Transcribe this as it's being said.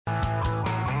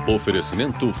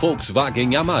Oferecimento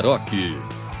Volkswagen Amarok,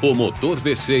 o motor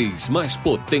V6 mais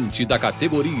potente da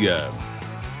categoria.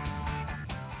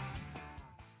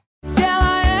 Se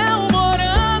ela é um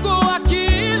morango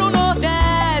aqui no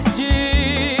Nordeste.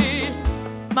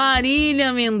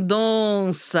 Marília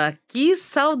Mendonça, que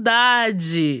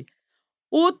saudade!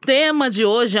 O tema de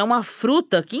hoje é uma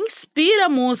fruta que inspira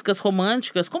músicas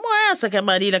românticas como essa que a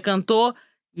Marília cantou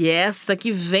e essa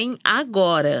que vem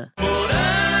agora.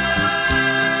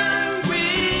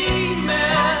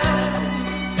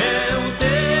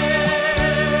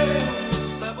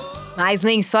 Mas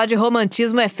nem só de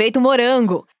romantismo é feito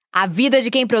morango. A vida de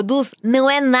quem produz não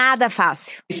é nada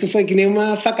fácil. Isso foi que nem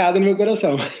uma facada no meu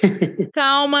coração.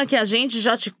 Calma que a gente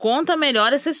já te conta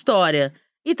melhor essa história.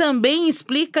 E também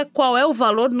explica qual é o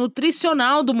valor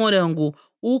nutricional do morango.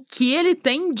 O que ele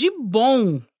tem de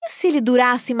bom. E se ele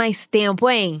durasse mais tempo,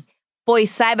 hein?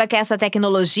 Pois saiba que essa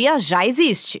tecnologia já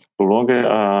existe. Prolonga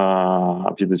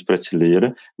a vida de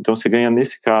prateleira. Então você ganha,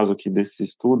 nesse caso aqui desse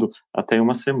estudo, até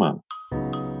 1 semana.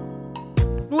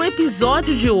 No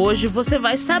episódio de hoje, você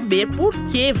vai saber por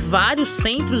que vários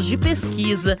centros de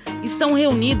pesquisa estão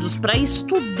reunidos para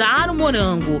estudar o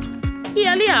morango. E,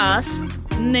 aliás,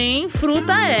 nem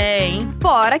fruta é, hein?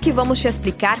 Bora que vamos te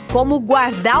explicar como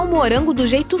guardar o morango do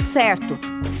jeito certo.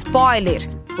 Spoiler!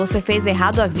 Você fez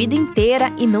errado a vida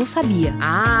inteira e não sabia.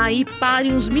 E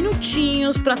pare uns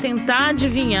minutinhos para tentar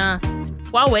adivinhar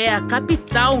qual é a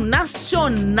capital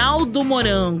nacional do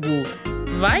morango.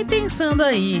 Vai pensando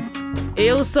aí.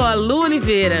 Eu sou a Lu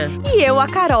Oliveira. E eu, a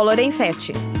Carol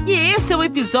Lorencetti. E esse é o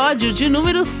episódio de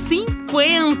número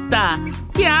 50,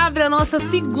 que abre a nossa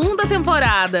segunda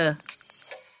temporada.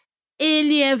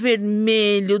 Ele é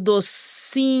vermelho,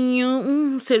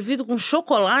 docinho, servido com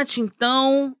chocolate,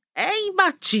 então é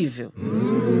imbatível.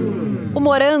 O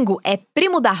morango é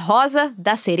primo da rosa,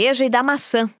 da cereja e da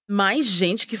maçã. Mas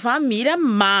gente, que família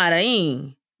mara,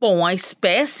 hein? Bom, a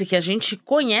espécie que a gente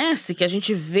conhece, que a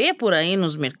gente vê por aí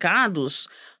nos mercados,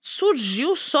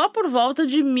 surgiu só por volta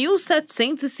de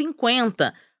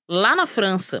 1750, lá na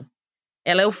França.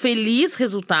 Ela é o feliz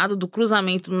resultado do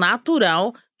cruzamento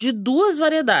natural de 2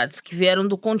 variedades que vieram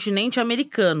do continente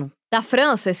americano. Da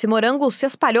França, esse morango se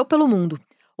espalhou pelo mundo.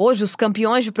 Hoje, os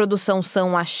campeões de produção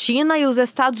são a China e os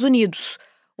Estados Unidos.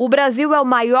 O Brasil é o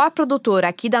maior produtor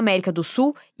aqui da América do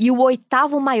Sul e o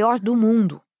 8º maior do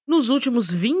mundo. Nos últimos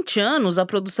 20 anos, a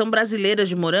produção brasileira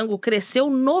de morango cresceu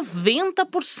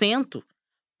 90%.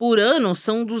 Por ano,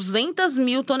 são 200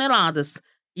 mil toneladas.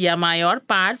 E a maior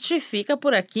parte fica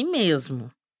por aqui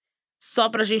mesmo. Só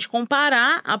para a gente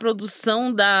comparar, a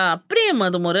produção da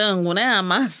prima do morango, a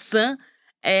maçã,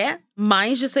 é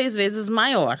mais de 6 vezes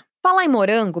maior. Falar em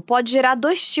morango pode gerar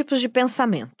 2 tipos de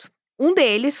pensamento. Um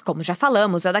deles, como já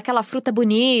falamos, é daquela fruta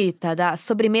bonita, da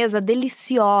sobremesa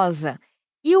deliciosa.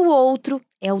 E o outro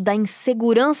é o da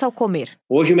insegurança ao comer.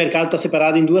 Hoje o mercado está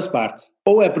separado em 2 partes.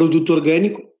 Ou é produto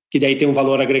orgânico, que daí tem um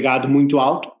valor agregado muito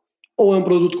alto, ou é um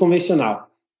produto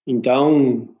convencional.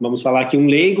 Então, vamos falar que um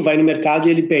leigo vai no mercado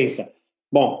e ele pensa,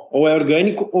 bom, ou é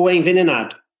orgânico ou é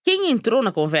envenenado. Quem entrou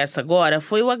na conversa agora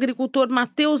foi o agricultor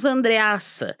Matheus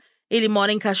Andreassa. Ele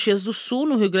mora em Caxias do Sul,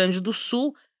 no Rio Grande do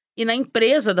Sul, e na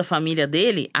empresa da família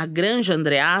dele, a Granja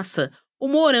Andreassa, o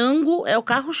morango é o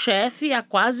carro-chefe há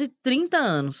quase 30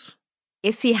 anos.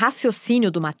 Esse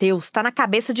raciocínio do Matheus está na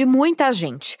cabeça de muita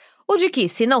gente. O de que,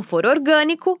 se não for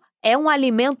orgânico, é um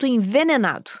alimento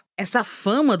envenenado. Essa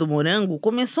fama do morango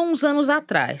começou uns anos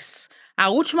atrás. A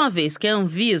última vez que a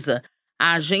Anvisa,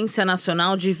 a Agência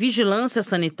Nacional de Vigilância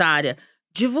Sanitária,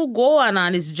 divulgou a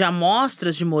análise de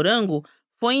amostras de morango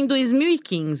foi em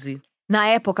 2015. Na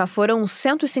época, foram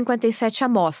 157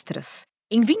 amostras.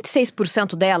 Em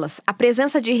 26% delas, a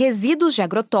presença de resíduos de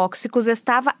agrotóxicos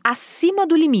estava acima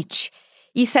do limite.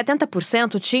 E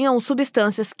 70% tinham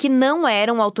substâncias que não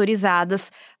eram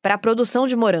autorizadas para a produção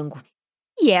de morango.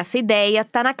 E essa ideia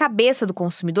está na cabeça do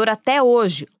consumidor até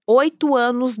hoje, 8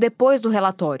 anos depois do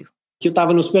relatório. Eu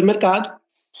estava no supermercado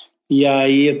e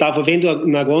aí eu estava vendo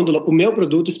na gôndola o meu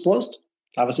produto exposto,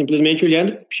 estava simplesmente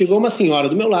olhando, chegou uma senhora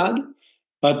do meu lado,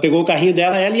 pegou o carrinho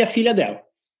dela, ela e a filha dela.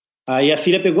 Aí a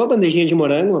filha pegou a bandejinha de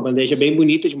morango, uma bandeja bem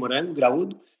bonita de morango,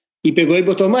 graúdo, e pegou e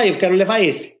botou, mãe, eu quero levar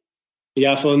esse. E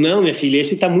ela falou, não, minha filha,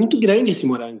 esse está muito grande, esse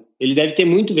morango. Ele deve ter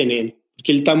muito veneno, porque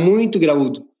ele está muito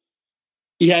graúdo.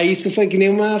 E aí isso foi que nem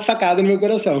uma facada no meu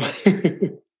coração.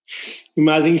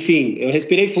 Mas, enfim, eu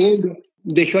respirei fundo,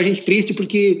 deixou a gente triste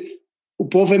porque o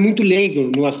povo é muito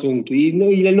leigo no assunto e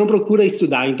ele não procura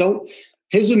estudar. Então,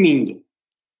 resumindo,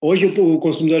 hoje o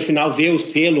consumidor final vê o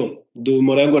selo do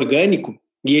morango orgânico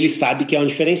e ele sabe que é um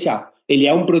diferencial. Ele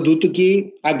é um produto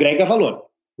que agrega valor,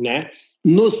 né?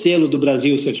 No selo do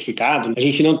Brasil Certificado, a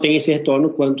gente não tem esse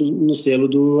retorno quanto no selo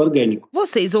do orgânico.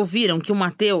 Vocês ouviram que o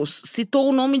Matheus citou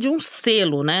o nome de um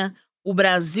selo, né? O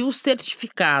Brasil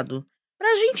Certificado.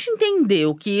 Para a gente entender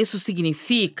o que isso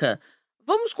significa,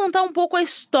 vamos contar um pouco a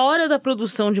história da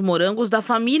produção de morangos da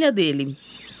família dele.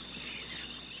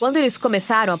 Quando eles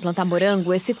começaram a plantar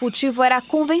morango, esse cultivo era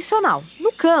convencional,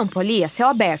 no campo ali, a céu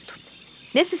aberto.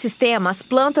 Nesse sistema, as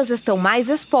plantas estão mais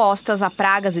expostas a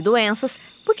pragas e doenças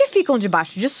porque ficam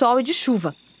debaixo de sol e de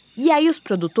chuva. E aí os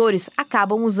produtores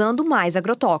acabam usando mais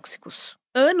agrotóxicos.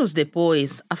 Anos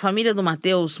depois, a família do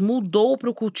Matheus mudou para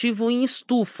o cultivo em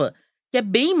estufa, que é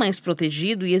bem mais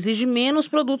protegido e exige menos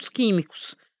produtos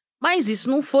químicos. Mas isso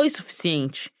não foi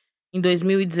suficiente. Em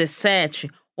 2017,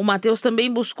 o Matheus também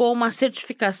buscou uma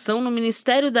certificação no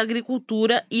Ministério da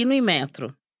Agricultura e no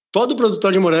Inmetro. Todo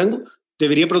produtor de morango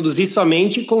deveria produzir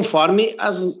somente conforme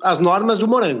as normas do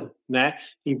morango, né?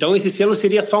 Então, esse selo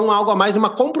seria só algo a mais, uma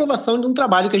comprovação de um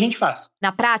trabalho que a gente faz.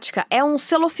 Na prática, é um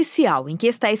selo oficial em que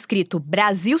está escrito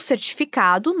Brasil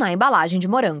Certificado na embalagem de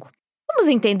morango. Vamos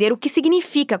entender o que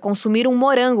significa consumir um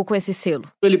morango com esse selo.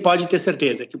 Ele pode ter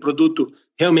certeza que o produto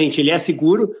realmente ele é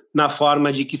seguro, na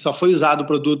forma de que só foi usado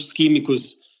produtos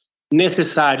químicos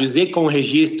necessários e com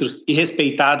registros e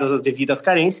respeitadas as devidas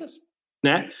carências,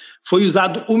 né? Foi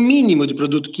usado o mínimo de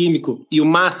produto químico e o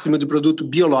máximo de produto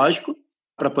biológico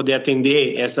para poder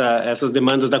atender essas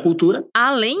demandas da cultura.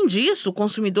 Além disso, o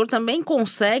consumidor também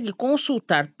consegue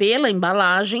consultar pela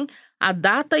embalagem a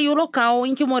data e o local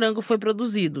em que o morango foi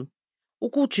produzido. O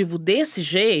cultivo desse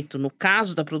jeito, no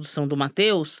caso da produção do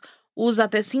Matheus, usa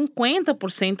até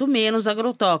 50% menos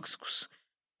agrotóxicos.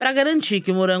 Para garantir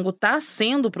que o morango está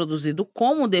sendo produzido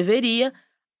como deveria,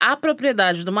 a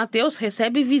propriedade do Matheus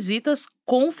recebe visitas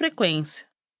com frequência.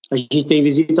 A gente tem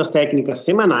visitas técnicas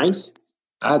semanais,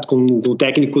 tá? Com o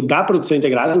técnico da produção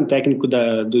integrada, um técnico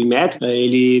do Inmetro.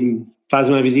 Ele faz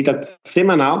uma visita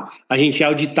semanal. A gente é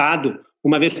auditado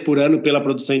uma vez por ano pela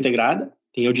produção integrada,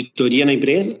 tem auditoria na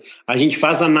empresa. A gente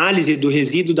faz análise do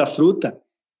resíduo da fruta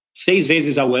 6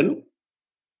 vezes ao ano,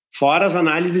 fora as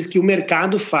análises que o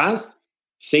mercado faz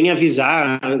sem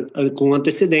avisar com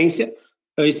antecedência,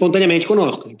 espontaneamente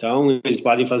conosco. Então, eles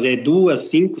podem fazer 2,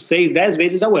 5, 6, 10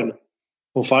 vezes ao ano,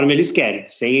 conforme eles querem,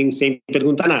 sem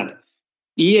perguntar nada.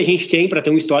 E a gente tem, para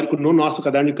ter um histórico no nosso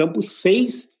caderno de campo,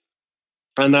 6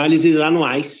 análises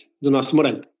anuais do nosso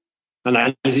morango.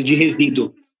 Análise de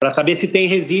resíduo, para saber se tem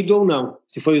resíduo ou não.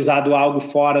 Se foi usado algo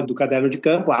fora do caderno de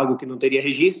campo, algo que não teria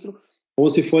registro, ou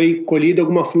se foi colhido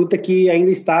alguma fruta que ainda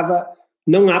estava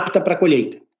não apta para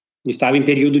colheita, estava em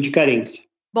período de carência.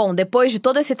 Bom, depois de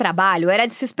todo esse trabalho, era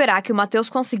de se esperar que o Matheus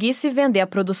conseguisse vender a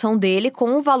produção dele com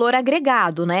um valor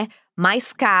agregado, né?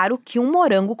 Mais caro que um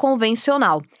morango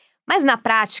convencional. Mas na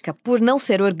prática, por não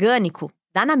ser orgânico,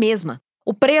 dá na mesma.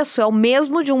 O preço é o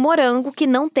mesmo de um morango que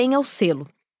não tenha o selo.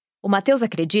 O Matheus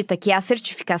acredita que a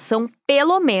certificação,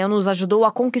 pelo menos, ajudou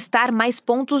a conquistar mais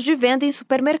pontos de venda em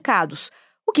supermercados,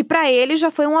 o que para ele já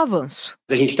foi um avanço.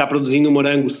 A gente está produzindo um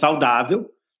morango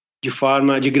saudável, de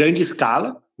forma de grande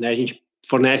escala, né? A gente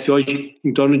fornece hoje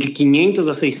em torno de 500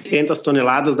 a 600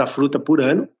 toneladas da fruta por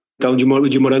ano. Então, de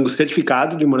morango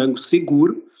certificado, de morango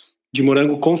seguro, de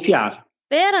morango confiável.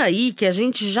 Peraí que a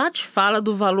gente já te fala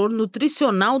do valor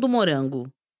nutricional do morango.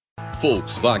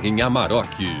 Volkswagen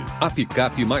Amarok, a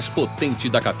picape mais potente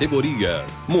da categoria.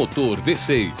 Motor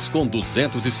V6 com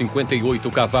 258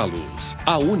 cavalos.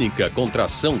 A única com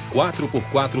tração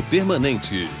 4x4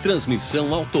 permanente.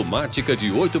 Transmissão automática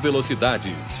de 8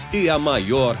 velocidades. E a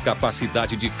maior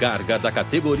capacidade de carga da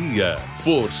categoria.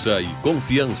 Força e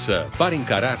confiança para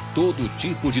encarar todo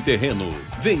tipo de terreno.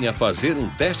 Venha fazer um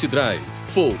test drive.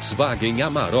 Volkswagen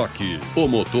Amarok, o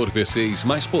motor V6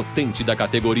 mais potente da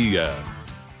categoria.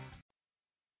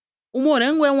 O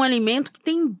morango é um alimento que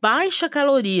tem baixa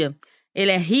caloria.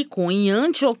 Ele é rico em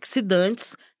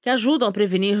antioxidantes que ajudam a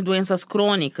prevenir doenças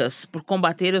crônicas por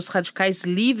combater os radicais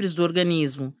livres do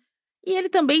organismo. E ele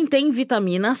também tem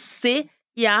vitamina C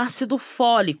e ácido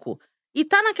fólico. E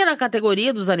está naquela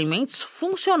categoria dos alimentos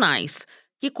funcionais,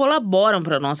 que colaboram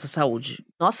para a nossa saúde.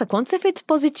 Nossa, quantos efeitos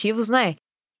positivos, né?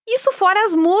 Isso fora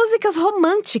as músicas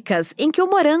românticas, em que o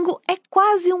morango é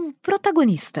quase um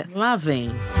protagonista. Lá vem.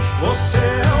 Você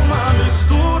é uma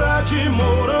mistura de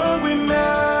morango e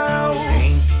mel.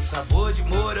 Tem sabor de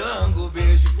morango, o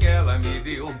beijo que ela me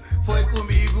deu. Foi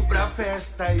comigo pra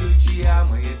festa e o dia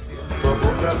amanheceu. Tua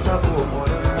boca sabor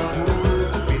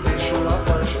morango, me deixou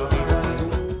apaixonado.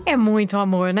 É muito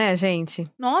amor, né, gente?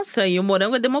 Nossa, e o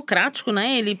morango é democrático,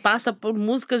 né? Ele passa por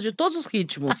músicas de todos os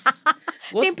ritmos.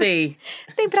 Gostei.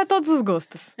 Tem pra todos os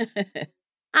gostos.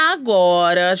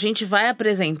 Agora a gente vai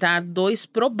apresentar 2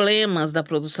 problemas da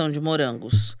produção de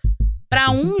morangos. Para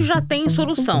um já tem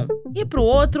solução e para o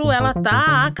outro ela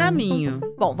tá a caminho.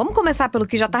 Bom, vamos começar pelo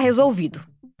que já tá resolvido.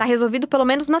 Tá resolvido pelo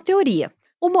menos na teoria.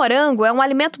 O morango é um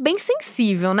alimento bem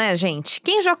sensível, né, gente?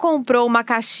 Quem já comprou uma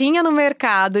caixinha no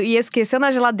mercado e esqueceu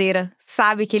na geladeira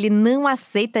sabe que ele não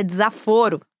aceita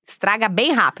desaforo. Estraga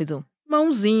bem rápido.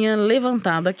 Mãozinha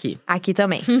levantada aqui. Aqui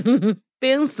também.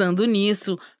 Pensando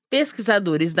nisso,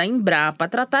 pesquisadores da Embrapa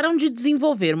trataram de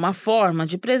desenvolver uma forma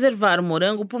de preservar o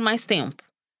morango por mais tempo.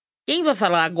 Quem vai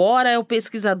falar agora é o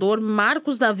pesquisador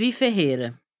Marcos Davi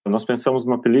Ferreira. Nós pensamos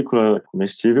numa película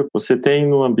comestível. Você tem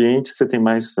no ambiente, você tem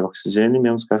mais oxigênio e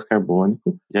menos gás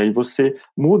carbônico. E aí você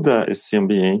muda esse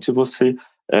ambiente, você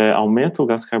aumenta o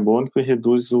gás carbônico e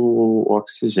reduz o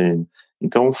oxigênio.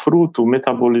 Então o fruto, o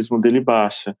metabolismo dele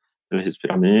baixa. Ele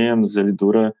respira menos, ele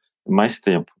dura mais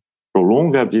tempo.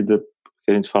 Prolonga a vida,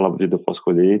 que a gente fala vida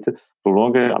pós-colheita,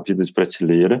 prolonga a vida de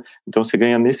prateleira. Então você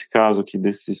ganha, nesse caso aqui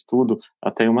desse estudo,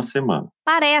 até 1 semana.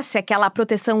 Parece aquela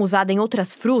proteção usada em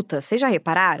outras frutas, vocês já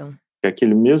repararam? É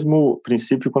aquele mesmo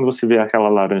princípio quando você vê aquela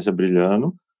laranja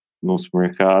brilhando no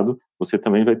supermercado, você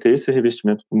também vai ter esse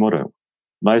revestimento do morango.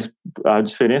 Mas a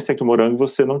diferença é que o morango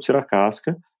você não tira a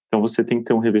casca, então você tem que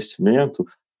ter um revestimento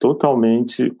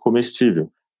totalmente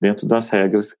comestível, dentro das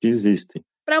regras que existem.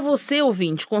 Para você,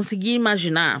 ouvinte, conseguir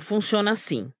imaginar, funciona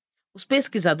assim. Os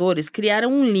pesquisadores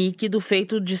criaram um líquido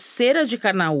feito de cera de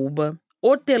carnaúba,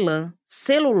 hortelã,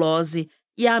 celulose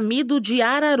e amido de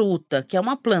araruta, que é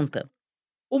uma planta.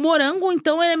 O morango,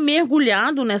 então, é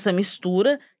mergulhado nessa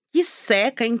mistura que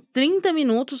seca em 30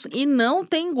 minutos e não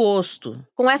tem gosto.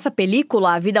 Com essa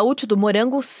película, a vida útil do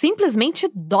morango simplesmente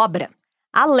dobra.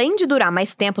 Além de durar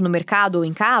mais tempo no mercado ou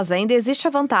em casa, ainda existe a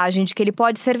vantagem de que ele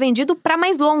pode ser vendido para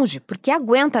mais longe, porque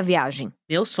aguenta a viagem.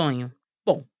 Meu sonho.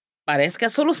 Bom, parece que a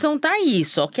solução está aí,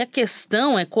 só que a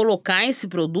questão é colocar esse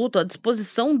produto à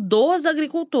disposição dos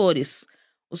agricultores.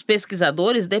 Os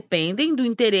pesquisadores dependem do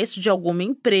interesse de alguma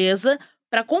empresa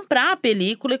para comprar a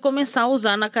película e começar a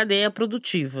usar na cadeia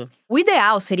produtiva. O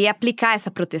ideal seria aplicar essa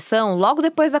proteção logo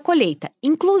depois da colheita,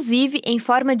 inclusive em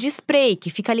forma de spray, que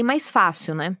fica ali mais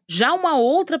fácil, né? Já uma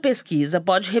outra pesquisa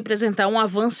pode representar um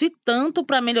avanço e tanto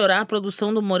para melhorar a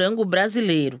produção do morango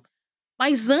brasileiro.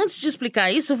 Mas antes de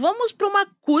explicar isso, vamos para uma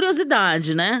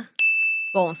curiosidade, né?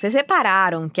 Bom, vocês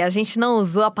repararam que a gente não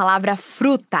usou a palavra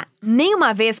fruta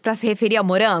nenhuma vez para se referir ao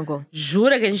morango?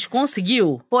 Jura que a gente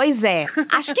conseguiu? Pois é,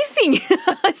 acho que sim.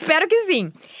 Espero que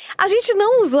sim. A gente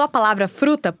não usou a palavra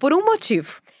fruta por um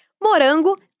motivo.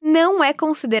 Morango não é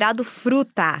considerado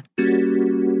fruta.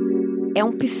 É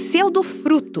um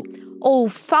pseudofruto ou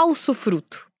falso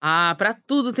fruto. Ah, para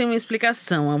tudo tem uma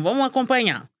explicação. Vamos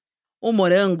acompanhar. O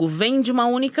morango vem de uma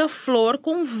única flor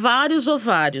com vários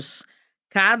ovários.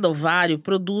 Cada ovário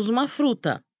produz uma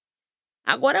fruta.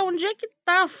 Agora, onde é que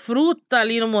tá a fruta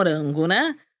ali no morango,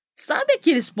 né? Sabe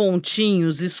aqueles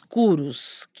pontinhos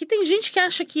escuros que tem gente que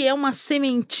acha que é uma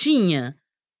sementinha?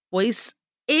 Pois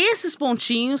esses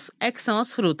pontinhos é que são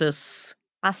as frutas.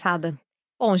 Passada.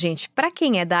 Bom, gente, para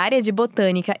quem é da área de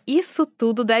botânica, isso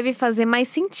tudo deve fazer mais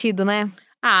sentido, né?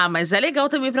 Ah, mas é legal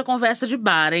também para conversa de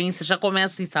bar, hein? Você já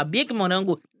começa assim, sabia que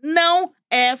morango não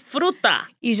é fruta?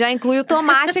 E já inclui o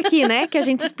tomate aqui, né? Que a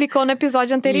gente explicou no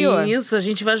episódio anterior. Isso, a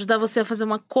gente vai ajudar você a fazer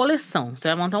uma coleção. Você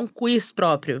vai montar um quiz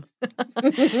próprio.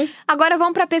 Agora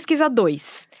vamos para a pesquisa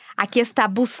 2. Aqui está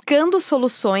buscando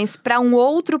soluções para um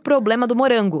outro problema do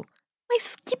morango.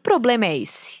 Mas que problema é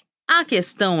esse? A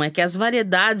questão é que as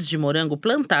variedades de morango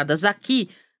plantadas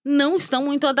aqui não estão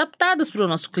muito adaptadas para o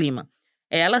nosso clima.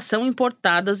 Elas são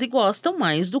importadas e gostam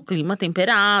mais do clima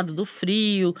temperado, do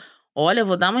frio. Olha,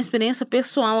 vou dar uma experiência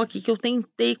pessoal aqui que eu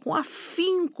tentei com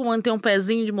afinco manter um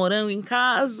pezinho de morango em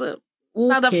casa.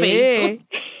 Nada feito.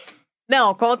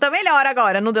 Não, conta melhor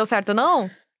agora. Não deu certo, não?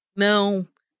 Não.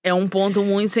 É um ponto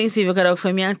muito sensível, Carol, que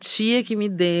foi minha tia que me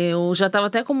deu. Já tava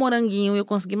até com moranguinho e eu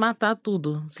consegui matar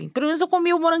tudo. Assim, pelo menos eu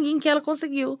comi o moranguinho que ela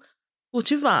conseguiu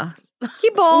cultivar.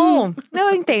 Que bom! Não,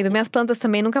 eu entendo. Minhas plantas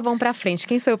também nunca vão pra frente.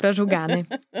 Quem sou eu pra julgar, né?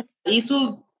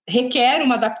 Isso requer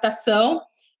uma adaptação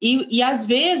e às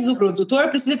vezes o produtor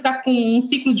precisa ficar com um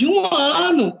ciclo de 1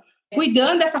 ano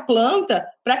cuidando dessa planta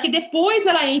para que depois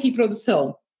ela entre em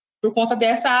produção, por conta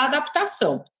dessa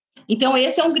adaptação. Então,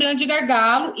 esse é um grande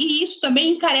gargalo e isso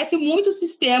também encarece muito o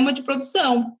sistema de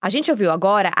produção. A gente ouviu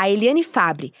agora a Eliane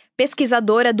Fabre,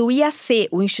 pesquisadora do IAC,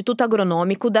 o Instituto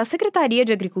Agronômico da Secretaria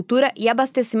de Agricultura e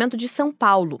Abastecimento de São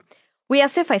Paulo. O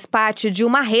IAC faz parte de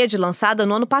uma rede lançada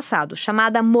no ano passado,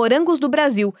 chamada Morangos do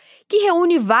Brasil, que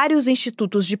reúne vários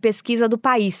institutos de pesquisa do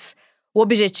país. O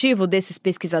objetivo desses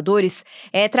pesquisadores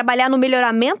é trabalhar no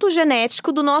melhoramento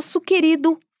genético do nosso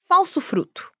querido falso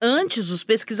fruto. Antes, os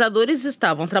pesquisadores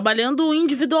estavam trabalhando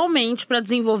individualmente para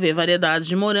desenvolver variedades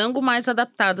de morango mais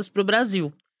adaptadas para o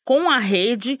Brasil. Com a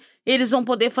rede, eles vão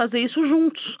poder fazer isso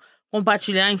juntos,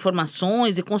 compartilhar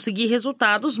informações e conseguir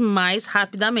resultados mais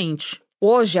rapidamente.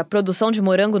 Hoje, a produção de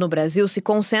morango no Brasil se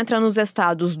concentra nos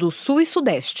estados do Sul e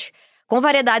Sudeste. Com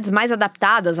variedades mais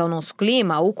adaptadas ao nosso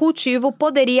clima, o cultivo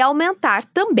poderia aumentar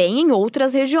também em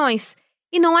outras regiões.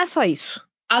 E não é só isso.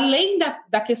 Além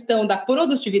da questão da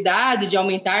produtividade, de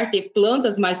aumentar, ter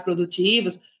plantas mais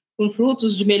produtivas, com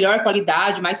frutos de melhor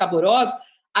qualidade, mais saborosos,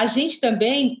 a gente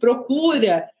também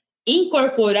procura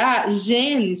incorporar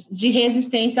genes de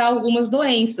resistência a algumas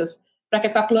doenças, para que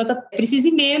essa planta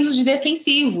precise menos de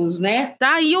defensivos, né?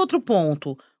 Tá aí outro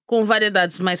ponto. Com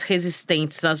variedades mais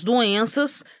resistentes às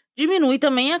doenças, diminui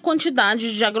também a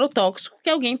quantidade de agrotóxico que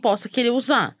alguém possa querer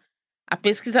usar. A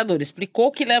pesquisadora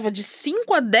explicou que leva de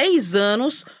 5 a 10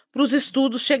 anos para os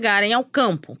estudos chegarem ao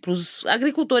campo, para os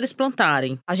agricultores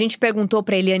plantarem. A gente perguntou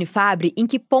para Eliane Fabre em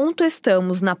que ponto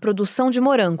estamos na produção de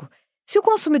morango. Se o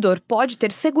consumidor pode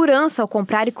ter segurança ao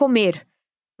comprar e comer.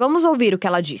 Vamos ouvir o que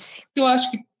ela disse. Eu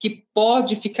acho que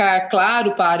pode ficar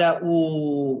claro para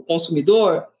o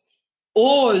consumidor.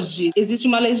 Hoje, existe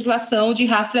uma legislação de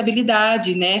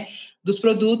rastreabilidade, né, dos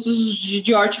produtos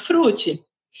de hortifruti.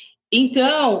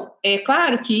 Então, é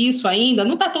claro que isso ainda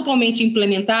não está totalmente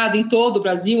implementado em todo o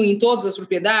Brasil, em todas as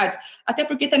propriedades, até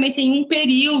porque também tem um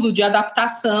período de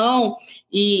adaptação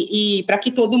e para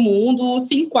que todo mundo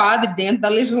se enquadre dentro da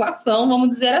legislação, vamos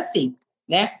dizer assim,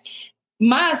 né?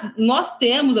 Mas nós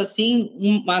temos, assim,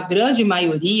 uma grande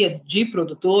maioria de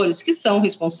produtores que são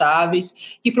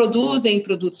responsáveis, que produzem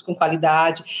produtos com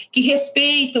qualidade, que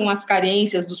respeitam as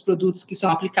carências dos produtos que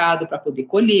são aplicados para poder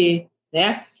colher,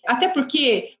 né? Até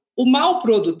porque o mau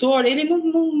produtor, ele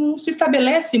não se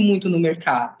estabelece muito no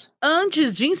mercado.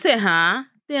 Antes de encerrar,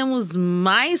 temos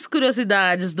mais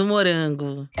curiosidades do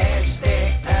morango. Esta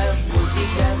é a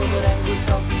música do morango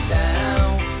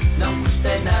saltitão. Não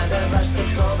custa nada, basta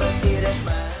só bater as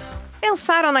mãos.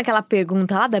 Pensaram naquela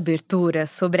pergunta lá da abertura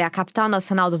sobre a capital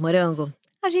nacional do morango?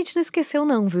 A gente não esqueceu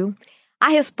não, viu? A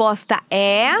resposta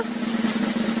é...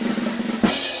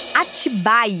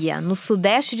 Atibaia, no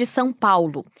sudeste de São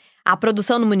Paulo. A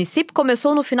produção no município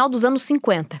começou no final dos anos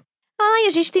 50. E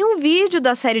a gente tem um vídeo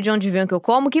da série De Onde Vem Que Eu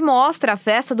Como que mostra a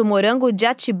festa do morango de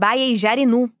Atibaia e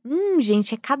Jarinu.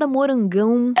 Gente, é cada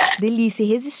morangão, delícia,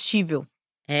 irresistível.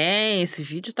 Esse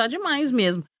vídeo tá demais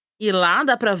mesmo. E lá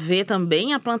dá pra ver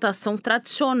também a plantação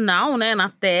tradicional, né, na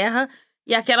terra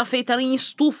e aquela feita em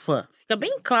estufa. Fica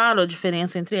bem claro a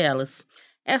diferença entre elas.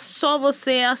 É só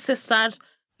você acessar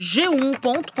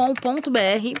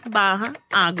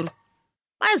g1.com.br/agro.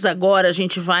 Mas agora a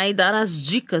gente vai dar as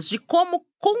dicas de como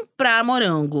comprar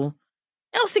morango.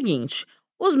 É o seguinte,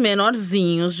 os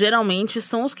menorzinhos geralmente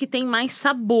são os que têm mais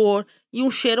sabor e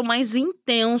um cheiro mais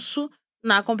intenso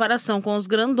na comparação com os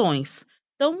grandões.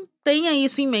 Então tenha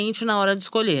isso em mente na hora de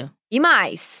escolher. E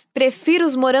mais, prefiro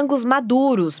os morangos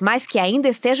maduros, mas que ainda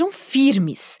estejam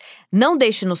firmes. Não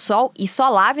deixe no sol e só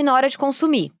lave na hora de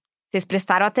consumir. Vocês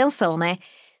prestaram atenção, né?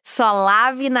 Só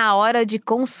lave na hora de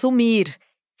consumir.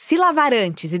 Se lavar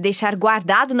antes e deixar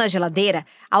guardado na geladeira,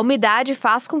 a umidade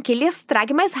faz com que ele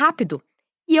estrague mais rápido.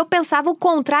 E eu pensava o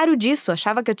contrário disso,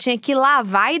 achava que eu tinha que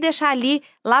lavar e deixar ali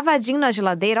lavadinho na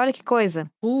geladeira, olha que coisa.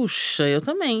 Puxa, eu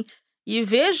também. E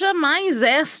veja mais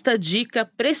esta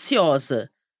dica preciosa.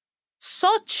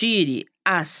 Só tire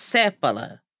a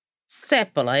sépala.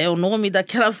 Sépala é o nome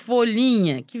daquela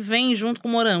folhinha que vem junto com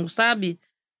o morango, sabe?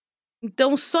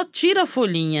 Então só tira a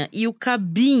folhinha e o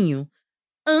cabinho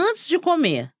antes de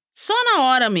comer, só na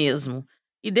hora mesmo,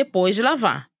 e depois de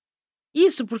lavar.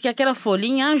 Isso porque aquela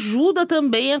folhinha ajuda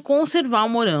também a conservar o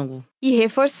morango. E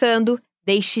reforçando,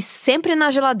 deixe sempre na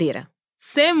geladeira.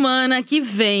 Semana que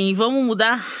vem, vamos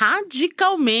mudar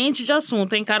radicalmente de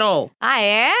assunto, hein, Carol?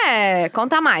 É?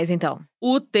 Conta mais, então.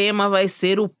 O tema vai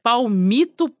ser o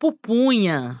palmito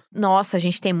pupunha. Nossa, a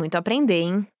gente tem muito a aprender,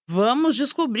 hein? Vamos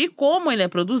descobrir como ele é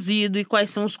produzido e quais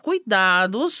são os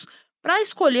cuidados para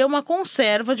escolher uma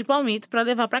conserva de palmito para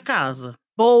levar para casa.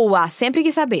 Boa! Sempre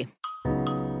quis saber.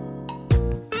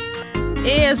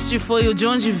 Este foi o De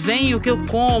Onde Vem O Que Eu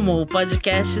Como, o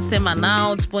podcast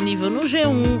semanal disponível no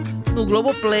G1, no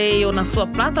Globoplay ou na sua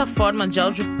plataforma de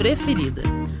áudio preferida.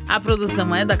 A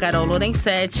produção é da Carol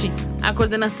Lorencetti, a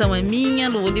coordenação é minha,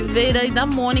 Lu Oliveira, e da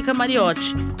Mônica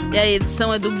Mariotti. E a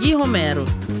edição é do Gui Romero.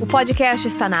 O podcast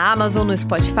está na Amazon, no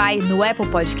Spotify, no Apple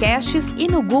Podcasts e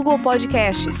no Google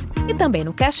Podcasts. E também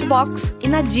no Cashbox e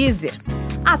na Deezer.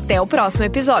 Até o próximo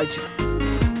episódio!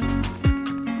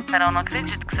 Carol, não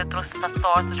acredito que você trouxe essa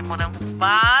torta de morango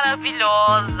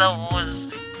maravilhosa hoje.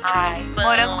 Ai,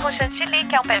 morango com chantilly,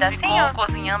 quer um pedacinho? Ficou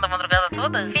cozinhando a madrugada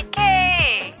toda?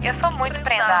 Fiquei! Eu sou muito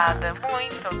prendada,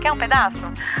 muito. Quer um pedaço?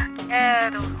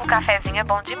 Quero. Um cafezinho é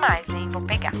bom demais, hein? Vou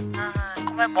pegar.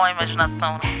 Como é bom a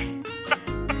imaginação, né?